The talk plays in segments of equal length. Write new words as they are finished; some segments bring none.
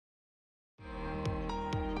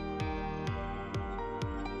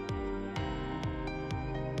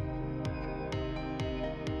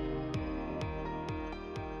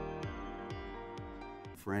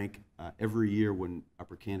Frank, every year when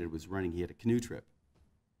Upper Canada was running, he had a canoe trip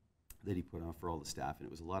that he put on for all the staff, and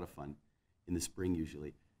it was a lot of fun in the spring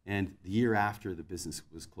usually. And the year after the business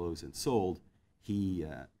was closed and sold, he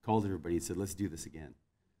called everybody and said, let's do this again.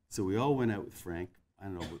 So we all went out with Frank, I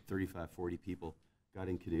don't know, about 35, 40 people, got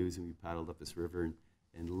in canoes and we paddled up this river.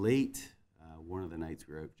 And late one of the nights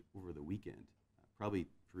we were out over the weekend, probably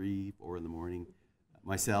 3, 4 in the morning,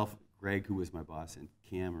 myself, Greg, who was my boss, and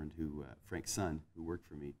Cameron, who Frank's son, who worked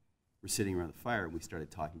for me, were sitting around the fire, and we started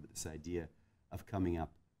talking about this idea of coming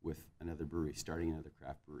up with another brewery, starting another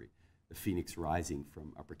craft brewery, the Phoenix Rising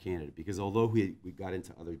from Upper Canada. Because although we got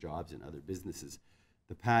into other jobs and other businesses,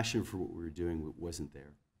 the passion for what we were doing wasn't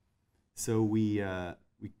there. So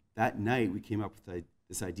that night we came up with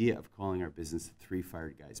this idea of calling our business Three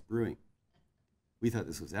Fired Guys Brewing. We thought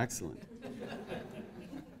this was excellent.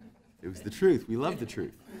 It was the truth. We love the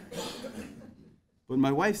truth. But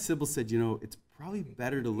my wife, Sybil, said, you know, it's probably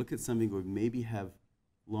better to look at something that would maybe have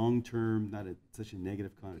long-term, not such a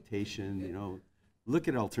negative connotation, you know, look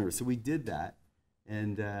at alternatives. So we did that,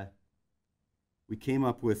 and we came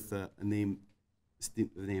up with the name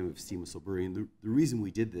of Steam Whistle Brewery. And the reason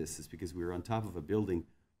we did this is because we were on top of a building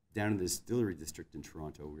down in the distillery district in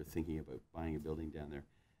Toronto. We were thinking about buying a building down there.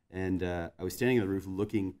 And I was standing on the roof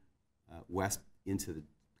looking west into the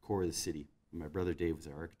core of the city. My brother Dave was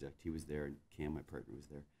our architect. He was there, and Cam, my partner, was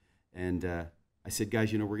there. And I said,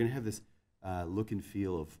 guys, you know, we're going to have this look and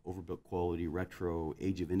feel of overbuilt quality, retro,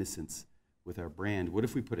 age of innocence with our brand. What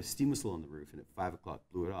if we put a steam whistle on the roof and at 5 o'clock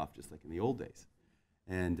blew it off, just like in the old days?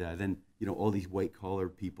 And then, you know, all these white-collar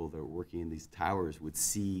people that were working in these towers would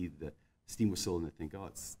see the steam whistle and they'd think, oh,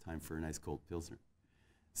 it's time for a nice cold Pilsner.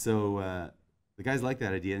 So the guys liked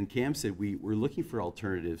that idea, and Cam said, we're looking for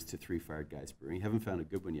alternatives to Three Fired Guys Brewing. Haven't found a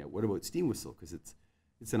good one yet. What about steam whistle? Because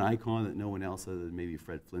it's an icon that no one else other than maybe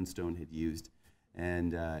Fred Flintstone had used,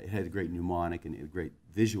 and it had a great mnemonic and a great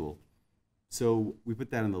visual. So we put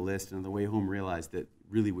that on the list, and on the way home realized that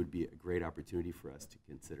really would be a great opportunity for us to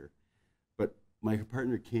consider. But my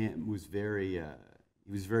partner Cam was very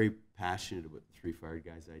passionate about the Three Fired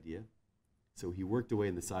Guys idea. So he worked away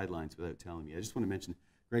in the sidelines without telling me. I just want to mention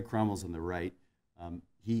Greg Cromwell's on the right.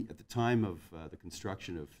 He, at the time of the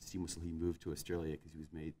construction of Steam Whistle, he moved to Australia because he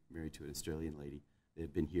was married to an Australian lady. They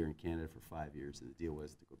had been here in Canada for 5 years, and the deal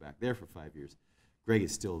was to go back there for 5 years. Greg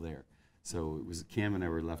is still there. So it was Cam and I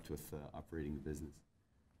were left with operating the business.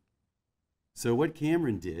 So what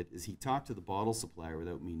Cameron did is he talked to the bottle supplier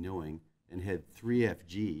without me knowing and had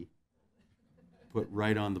 3FG put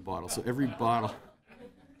right on the bottle. So every bottle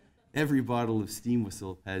of Steam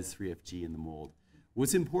Whistle has 3FG in the mold.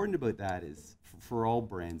 What's important about that is, for all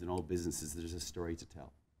brands and all businesses, there's a story to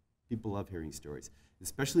tell. People love hearing stories.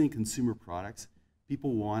 Especially in consumer products,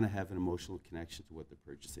 people want to have an emotional connection to what they're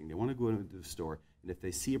purchasing. They want to go into the store, and if they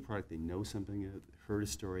see a product, they know something, heard a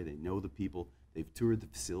story, they know the people, they've toured the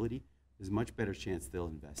facility, there's a much better chance they'll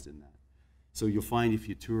invest in that. So you'll find if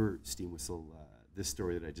you tour Steam Whistle, this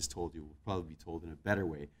story that I just told you will probably be told in a better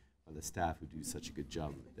way by the staff who do such a good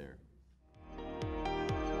job of it there.